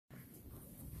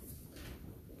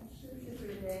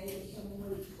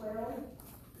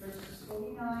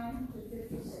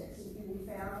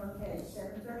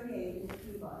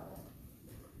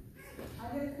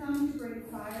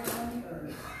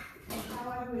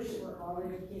wish it were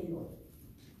already kindled.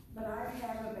 But I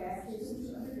have a baptism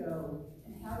to undergo,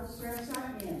 and how distressed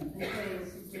I am until it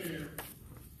is completed.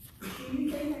 Do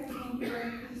you think I came to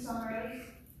bring peace on earth?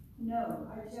 No,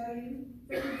 I tell you,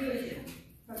 the division.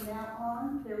 From now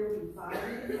on, there will be 5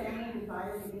 in the family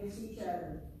divided against each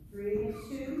other, 3 against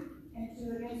 2, and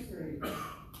 2 against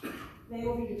 3. They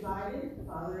will be divided,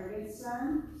 father against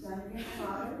son, son against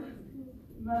father,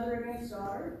 mother against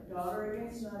daughter, daughter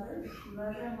against mother,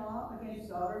 mother-in-law against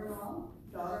daughter-in-law,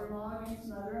 daughter-in-law against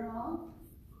mother-in-law.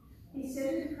 He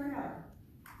said to the crowd,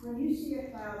 when you see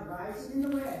a cloud rising in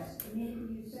the west,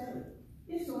 immediately you say,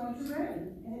 it's going to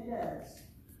rain, and it does.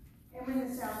 And when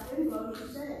the south wind blows, you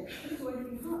say, it's going to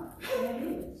be hot, and it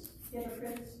is.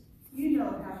 Hypocrites, you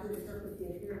know how to interpret the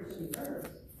appearance of the earth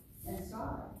and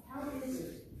sky. How is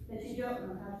it that you don't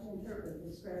know how to interpret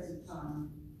this present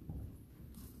time?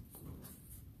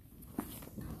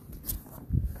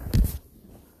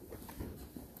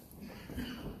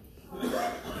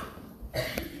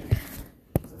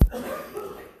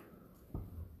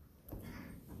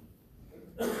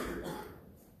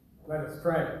 Let us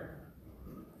pray.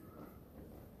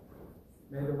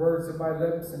 May the words of my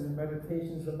lips and the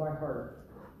meditations of my heart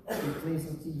be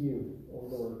pleasing to you, O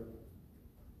Lord.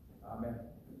 Amen.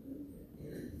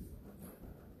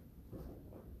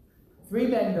 3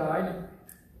 men died,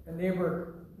 and they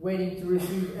were waiting to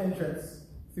receive entrance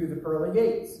through the pearly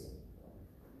gates.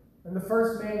 And the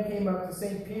first man came up to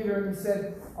St. Peter and he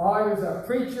said, I was a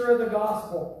preacher of the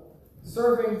gospel,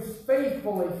 serving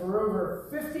faithfully for over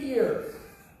 50 years.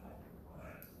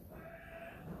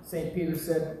 St. Peter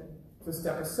said to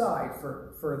step aside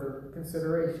for further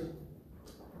consideration.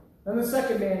 And the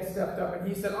second man stepped up and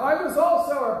he said, I was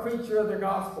also a preacher of the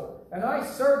gospel, and I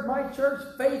served my church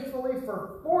faithfully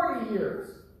for 40 years.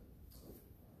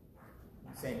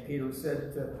 St. Peter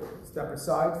said to step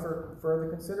aside for further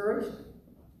consideration.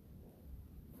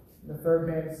 And the third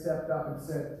man stepped up and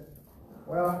said,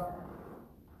 well,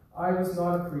 I was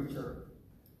not a preacher.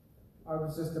 I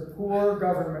was just a poor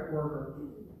government worker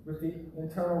with the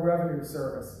Internal Revenue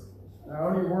Service. And I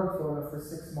only worked for them for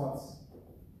 6 months.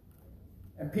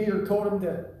 And Peter told him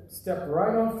to step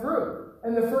right on through.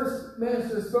 And the first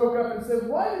minister spoke up and said,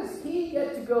 why does he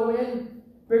get to go in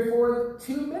before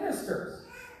 2 ministers?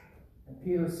 And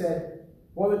Peter said,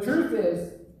 well, the truth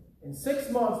is, in 6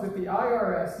 months with the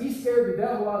IRS, he scared the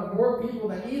devil out of more people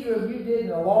than either of you did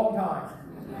in a long time.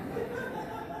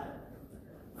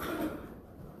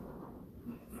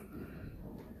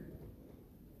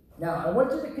 Now, I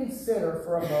want you to consider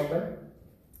for a moment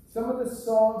some of the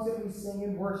songs that we sing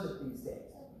in worship these days.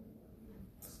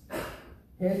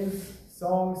 Hymns,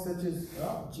 songs such as,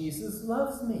 oh, Jesus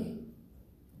loves me.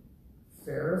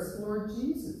 Fairest Lord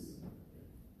Jesus.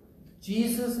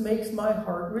 Jesus makes my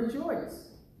heart rejoice.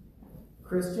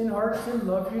 Christian Hearts in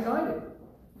Love United.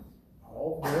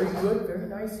 All very good, very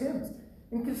nice hymns.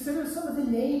 And consider some of the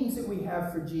names that we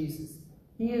have for Jesus.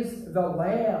 He is the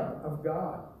Lamb of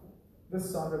God, the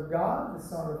Son of God, the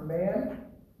Son of Man,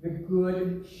 the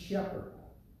Good Shepherd.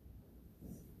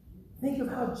 Think of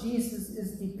how Jesus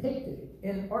is depicted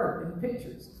in art and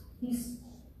pictures. He's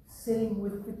sitting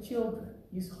with the children.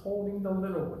 He's holding the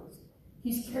little ones.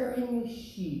 He's carrying a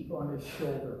sheep on his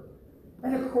shoulder.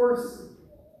 And of course,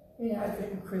 in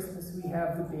Advent and Christmas, we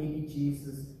have the baby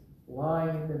Jesus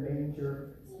lying in the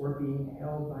manger or being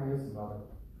held by his mother.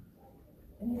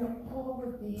 And you know, all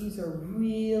of these are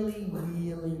really,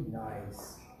 really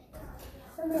nice.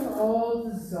 And they're all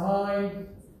designed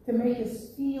to make us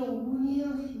feel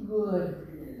really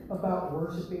good about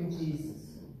worshiping Jesus.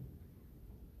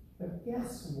 But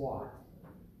guess what?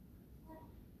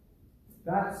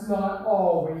 That's not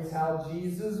always how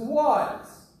Jesus was.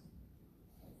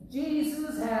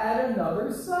 Jesus had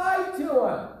another side to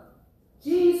him.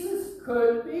 Jesus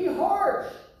could be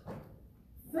harsh.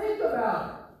 Think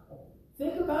about it.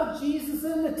 Think about Jesus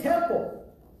in the temple,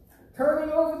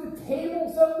 turning over the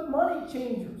tables of the money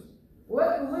changers,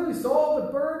 letting loose all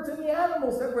the birds and the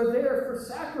animals that were there for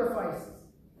sacrifices.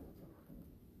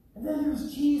 And then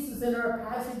there's Jesus in our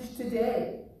passage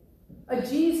today. A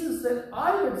Jesus that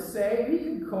I would say we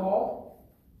could call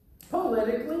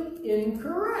politically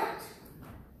incorrect.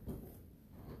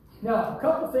 Now, a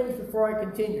couple things before I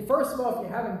continue. First of all, if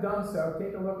you haven't done so,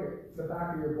 take a look at the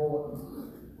back of your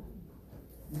bulletin.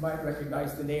 You might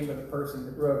recognize the name of the person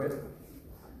that wrote it.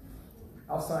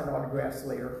 I'll sign autographs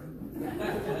later.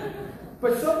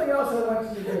 But something else I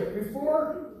want you to do.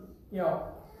 Before, in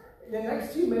the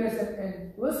next few minutes,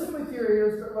 and listen with your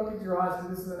ears, but look at your eyes,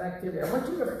 because this is an activity. I want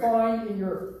you to find in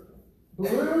your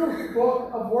blue book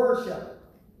of worship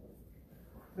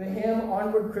the hymn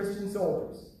Onward Christian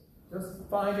Soldiers. Just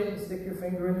find it and stick your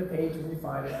finger in the page when you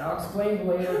find it. I'll explain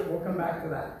later. We'll come back to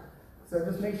that. So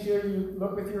just make sure you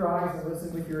look with your eyes and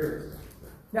listen with your ears.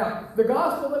 Now, the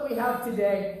gospel that we have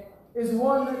today is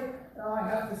one that I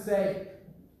have to say,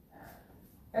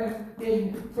 and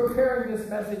in preparing this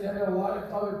message, I know a lot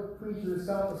of other preachers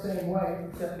felt the same way,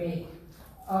 except me.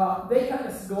 They kind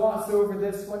of gloss over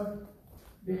this one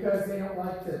because they don't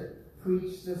like to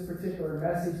preach this particular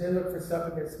message. They look for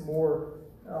something that's more,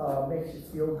 makes you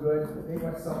feel good. They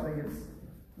want something that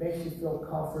makes you feel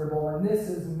comfortable. And this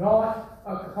is not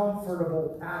a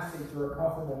comfortable passage or a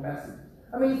comfortable message.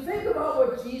 I mean, think about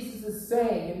what Jesus is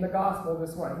saying in the gospel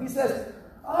this morning. He says,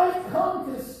 I've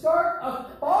come to start a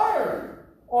fire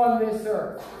on this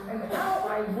earth. And how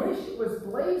I wish it was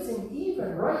blazing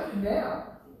even right now.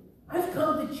 I've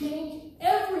come to change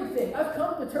everything. I've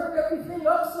come to turn everything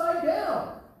upside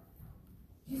down.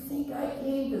 You think I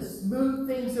came to smooth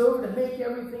things over, to make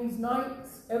everything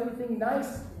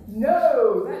nice?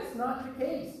 No, that's not the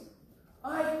case.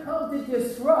 I've come to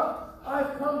disrupt.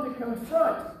 I've come to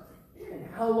confront. And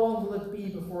how long will it be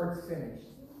before it's finished?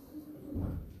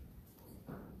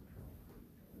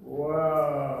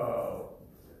 Whoa.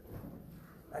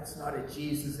 That's not a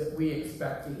Jesus that we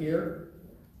expect to hear.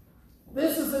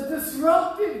 This is a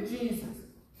disruptive Jesus.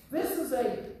 This is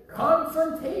a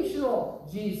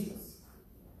confrontational Jesus.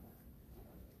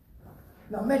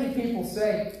 Now, many people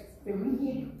say that we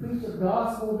need to preach a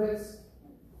gospel that's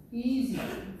easy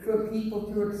for people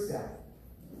to accept.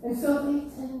 And so they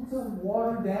tend to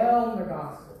water down the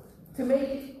gospel to make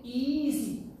it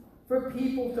easy for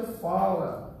people to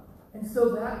follow. And so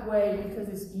that way, because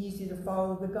it's easy to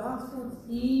follow the gospel, it's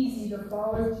easy to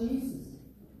follow Jesus.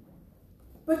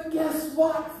 But guess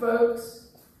what, folks?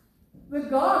 The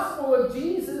gospel of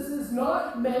Jesus is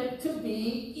not meant to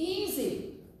be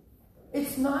easy.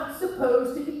 It's not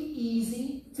supposed to be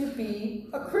easy to be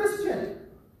a Christian.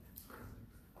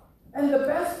 And the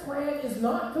best plan is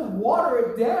not to water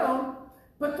it down,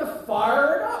 but to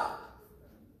fire it up.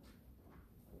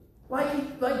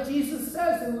 Like Jesus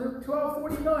says in Luke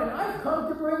 12:49, I've come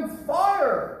to bring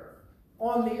fire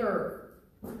on the earth.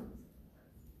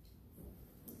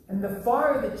 And the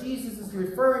fire that Jesus is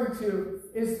referring to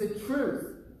is the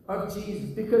truth of Jesus,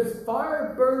 because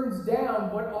fire burns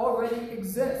down what already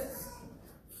exists.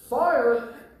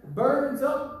 Fire burns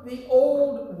up the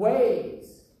old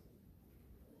ways.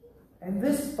 And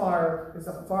this fire is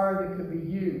a fire that could be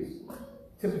used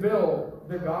to build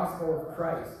the gospel of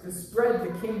Christ, to spread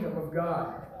the kingdom of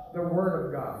God, the word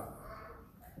of God.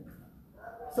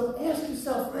 So ask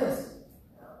yourself this: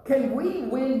 can we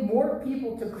win more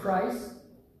people to Christ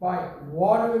by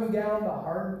watering down the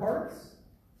hard parts?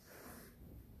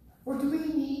 Or do we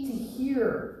need to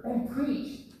hear and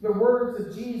preach the words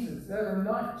of Jesus that are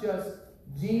not just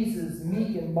Jesus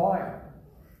meek and mild?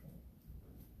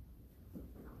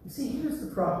 You see, here's the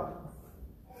problem.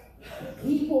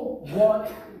 People want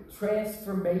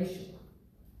transformation,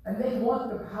 and they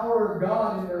want the power of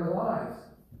God in their lives.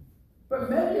 But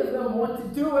many of them want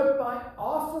to do it by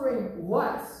offering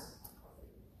less.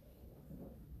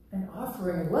 And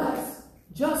offering less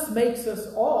just makes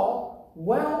us all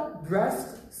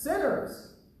well-dressed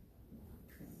sinners.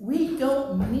 We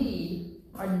don't need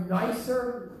a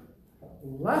nicer,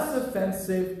 less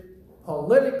offensive,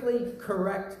 politically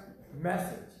correct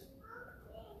message.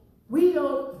 We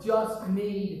don't just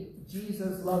need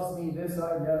Jesus loves me, this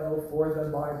I know, for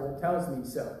the Bible tells me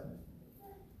so.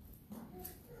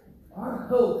 Our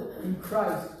hope in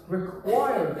Christ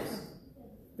requires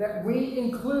that we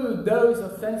include those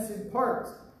offensive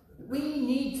parts. We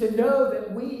need to know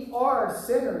that we are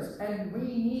sinners, and we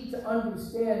need to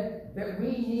understand that we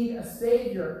need a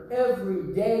Savior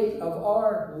every day of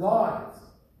our lives.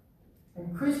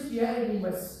 And Christianity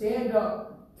must stand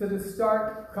up to the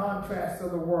stark contrast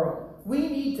of the world. We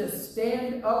need to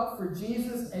stand up for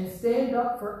Jesus and stand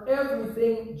up for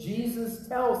everything Jesus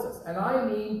tells us. And I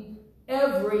mean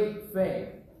everything.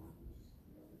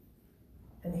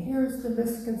 And here's the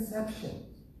misconception.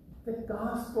 The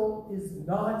gospel is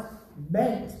not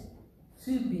meant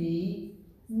to be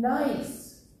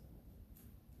nice.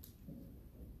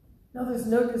 Now, there's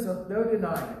no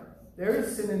denying it. There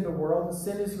is sin in the world, and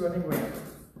sin is running rampant.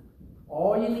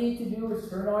 All you need to do is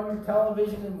turn on your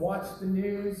television and watch the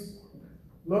news,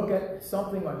 look at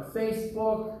something on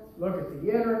Facebook, look at the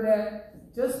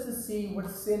internet, just to see what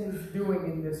sin is doing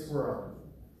in this world.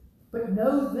 But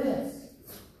know this: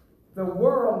 the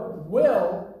world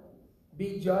will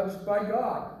be judged by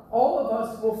God. All of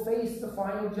us will face the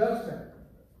final judgment.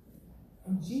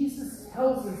 And Jesus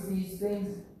tells us these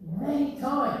things many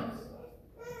times,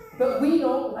 but we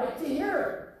don't like to hear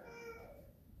it.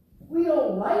 We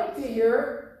don't like to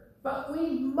hear But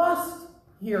we must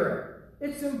hear it.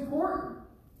 It's important.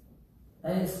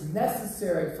 And it's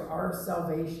necessary for our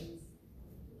salvation.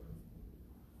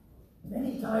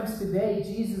 Many times today,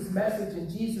 Jesus' message and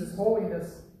Jesus'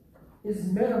 holiness is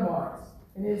minimized,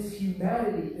 and his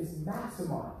humanity is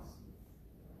maximized.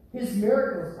 His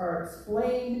miracles are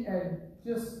explained and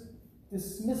just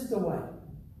dismissed away.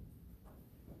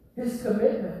 His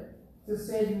commitment to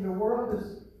saving the world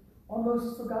is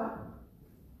almost forgotten.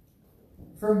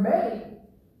 For many,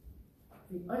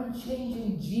 the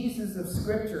unchanging Jesus of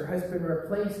Scripture has been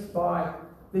replaced by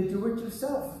the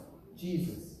do-it-yourself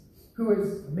Jesus, who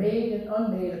is made and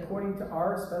unmade according to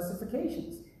our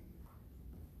specifications.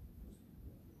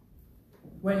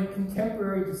 When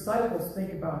contemporary disciples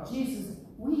think about Jesus,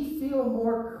 we feel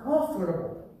more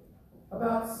comfortable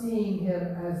about seeing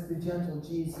him as the gentle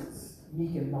Jesus,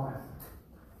 meek and mild.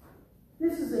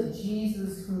 This is a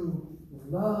Jesus who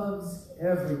loves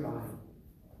everybody.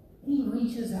 He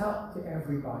reaches out to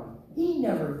everybody. He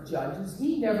never judges.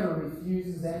 He never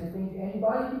refuses anything to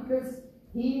anybody because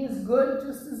he is good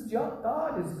just as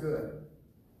God is good.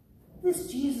 This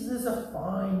Jesus is a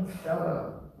fine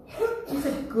fellow. He's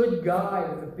a good guy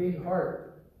with a big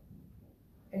heart.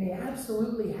 And he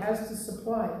absolutely has to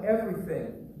supply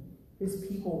everything his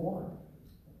people want.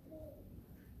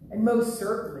 And most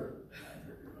certainly,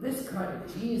 this kind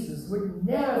of Jesus would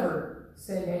never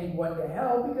send anyone to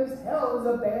hell because hell is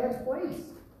a bad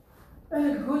place.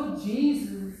 And a good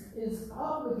Jesus is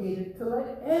obligated to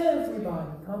let everybody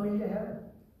come into heaven.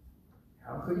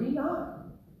 How could he not?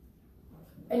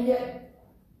 And yet,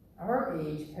 our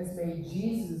age has made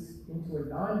Jesus into a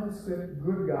nondescript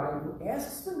good guy who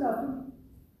asks for nothing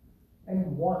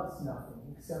and wants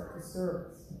nothing except the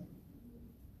service.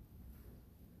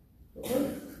 But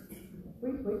wait.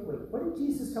 What did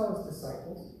Jesus tell his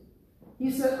disciples?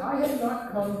 He said, I have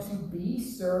not come to be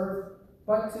served,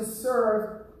 but to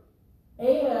serve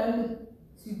and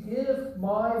to give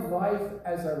my life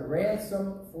as a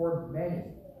ransom for many.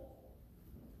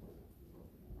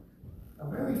 Now,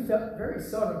 very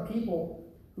seldom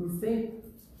people who think,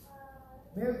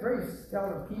 very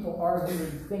seldom people are who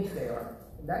they think they are.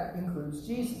 And that includes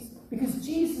Jesus. Because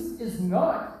Jesus is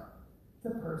not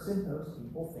the person those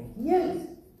people think he is.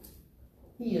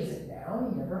 He isn't now,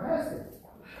 he never has been.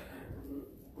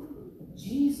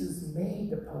 Jesus made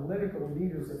the political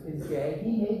leaders of his day,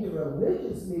 he made the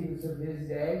religious leaders of his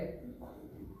day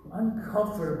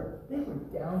uncomfortable. They were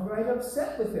downright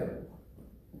upset with him.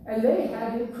 And they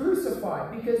had him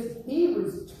crucified because he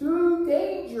was too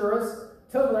dangerous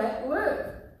to let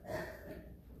live.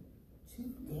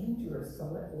 Too dangerous to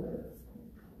let live.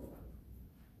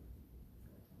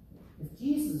 If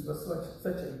Jesus was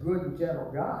such a good and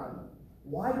gentle guy,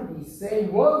 why did he say,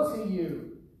 woe to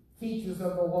you, teachers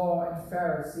of the law and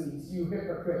Pharisees, you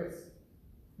hypocrites?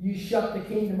 You shut the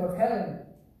kingdom of heaven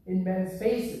in men's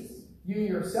faces. You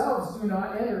yourselves do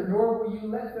not enter, nor will you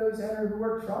let those enter who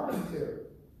are trying to.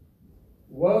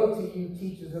 Woe to you,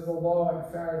 teachers of the law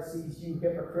and Pharisees, you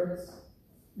hypocrites!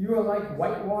 You are like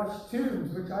whitewashed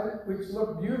tombs, which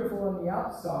look beautiful on the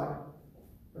outside,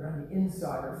 but on the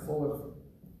inside are full of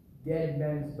dead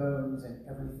men's bones and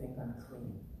everything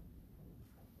unclean.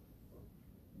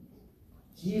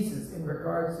 Jesus, in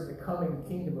regards to the coming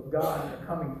kingdom of God and the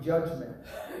coming judgment,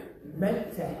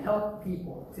 meant to help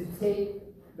people to take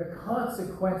the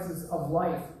consequences of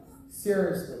life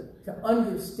seriously, to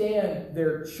understand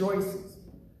their choices.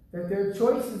 That their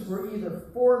choices were either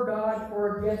for God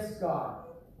or against God,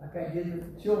 like I did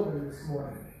with the children this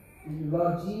morning. If you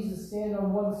love Jesus, stand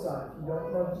on one side. If you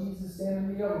don't love Jesus, stand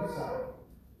on the other side.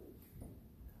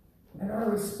 And our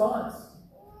response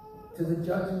to the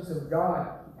judgments of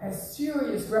God has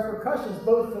serious repercussions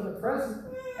both for the present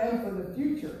and for the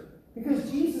future. Because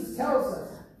Jesus tells us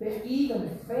that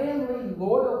even family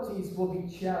loyalties will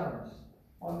be challenged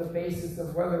on the basis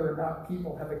of whether or not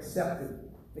people have accepted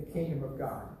the kingdom of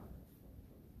God.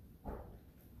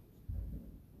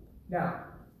 Now,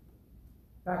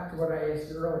 back to what I asked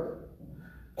you earlier.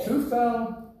 Who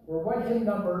found, or what hymn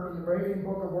number in the Moravian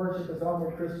Book of Worship is on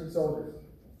with Christian soldiers?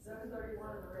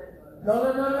 731 in the red book.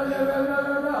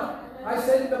 No. I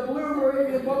said the blue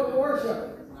Moravian Book of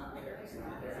Worship.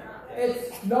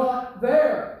 It's not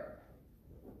there.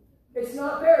 It's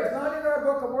not there. It's not in our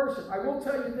book of worship. I will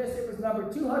tell you this. It was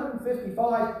number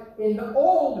 255 in the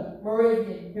old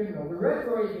Moravian hymnal, the red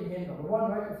Moravian hymnal, the one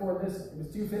right before this. It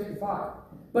was 255.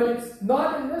 But it's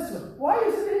not in this one. Why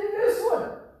isn't it in this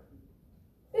one?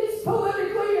 It's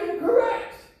politically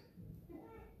incorrect.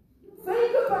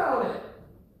 Think about it.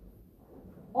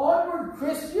 Onward,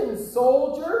 Christian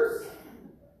soldiers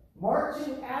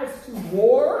marching as to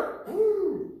war.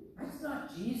 Ooh, that's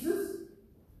not Jesus.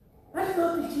 That's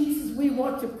not the Jesus we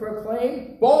want to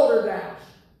proclaim. Balderdash.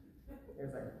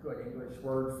 There's a good English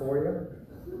word for you.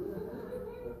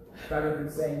 Better than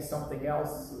saying something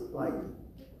else like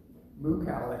moo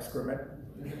cow excrement.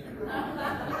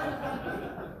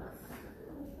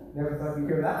 Never thought you'd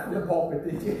hear that from the pulpit,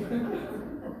 did you?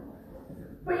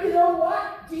 But you know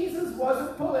what? Jesus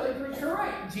wasn't politically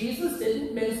correct. Jesus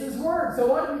didn't mince his words. So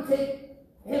why do we take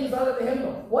hymns out of the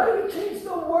hymnal? Why do we change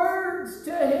the words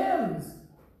to hymns?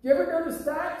 Do you ever notice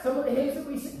that? Some of the hymns that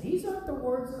we sing, these aren't the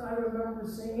words that I remember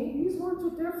singing. These words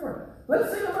are different.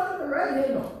 Let's sing them out of the red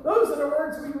hymnal. Those are the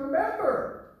words we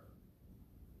remember.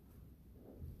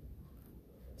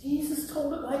 Jesus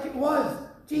told it like it was.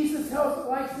 Jesus tells it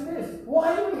like it is.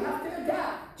 Why do we have to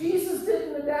adapt? Jesus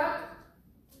didn't adapt.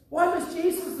 Why must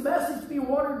Jesus' message be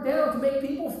watered down to make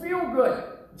people feel good?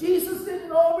 Jesus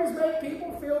didn't always make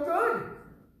people feel good.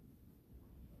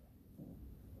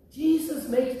 Jesus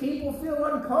makes people feel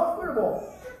uncomfortable.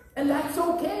 And that's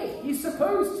okay. He's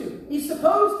supposed to. He's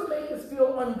supposed to make us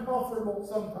feel uncomfortable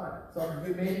sometimes. Some of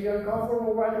you may be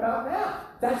uncomfortable right about now.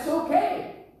 That's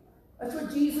okay. That's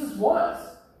what Jesus wants.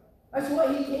 That's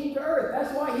why he came to earth.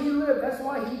 That's why he lived. That's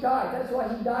why he died. That's why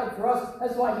he died for us.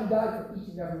 That's why he died for each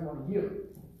and every one of you.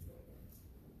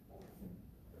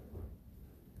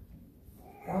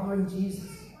 Following Jesus,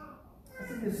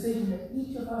 that's a decision that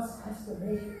each of us has to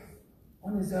make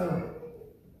on his own.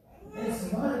 And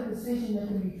it's not a decision that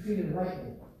can be treated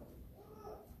lightly.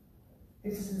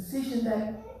 It's a decision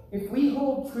that, if we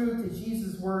hold true to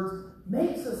Jesus' words,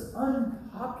 makes us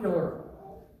unpopular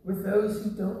with those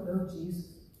who don't know Jesus.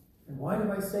 And why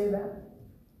do I say that?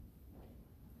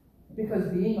 Because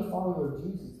being a follower of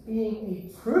Jesus,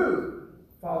 being a true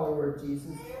follower of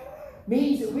Jesus,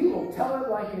 means that we will tell it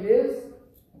like it is.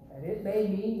 And it may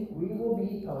mean that we will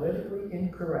be politically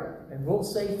incorrect. And we'll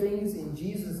say things in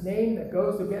Jesus' name that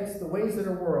goes against the ways of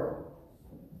the world.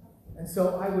 And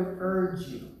so I would urge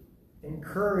you,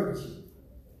 encourage you,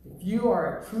 if you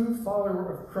are a true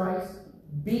follower of Christ,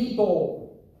 be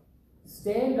bold.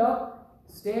 Stand up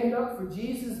for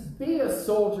Jesus. Be a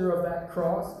soldier of that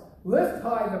cross. Lift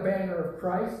high the banner of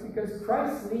Christ, because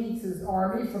Christ leads his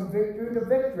army from victory to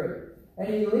victory. And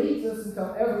he leads us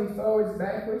until every foe is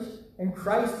vanquished, and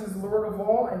Christ is Lord of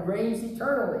all and reigns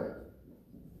eternally.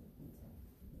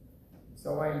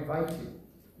 So I invite you,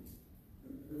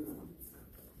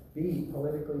 be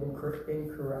politically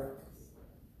incorrect,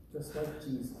 just like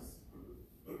Jesus.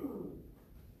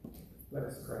 Let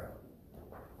us pray.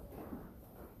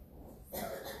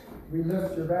 We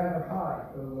lift your banner high,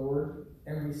 O Lord,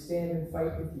 and we stand and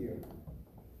fight with you.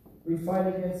 We fight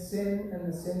against sin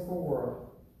and the sinful world.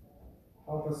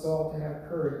 Help us all to have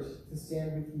courage to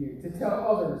stand with you, to tell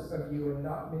others of you and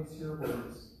not mince your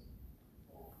words.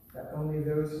 That only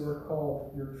those who are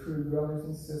called your true brothers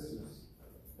and sisters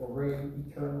will reign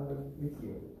eternally with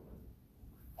you.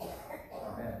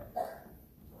 Amen.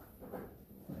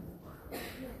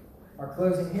 Our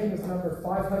closing hymn is number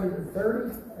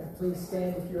 530, and please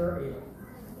stand if you are able.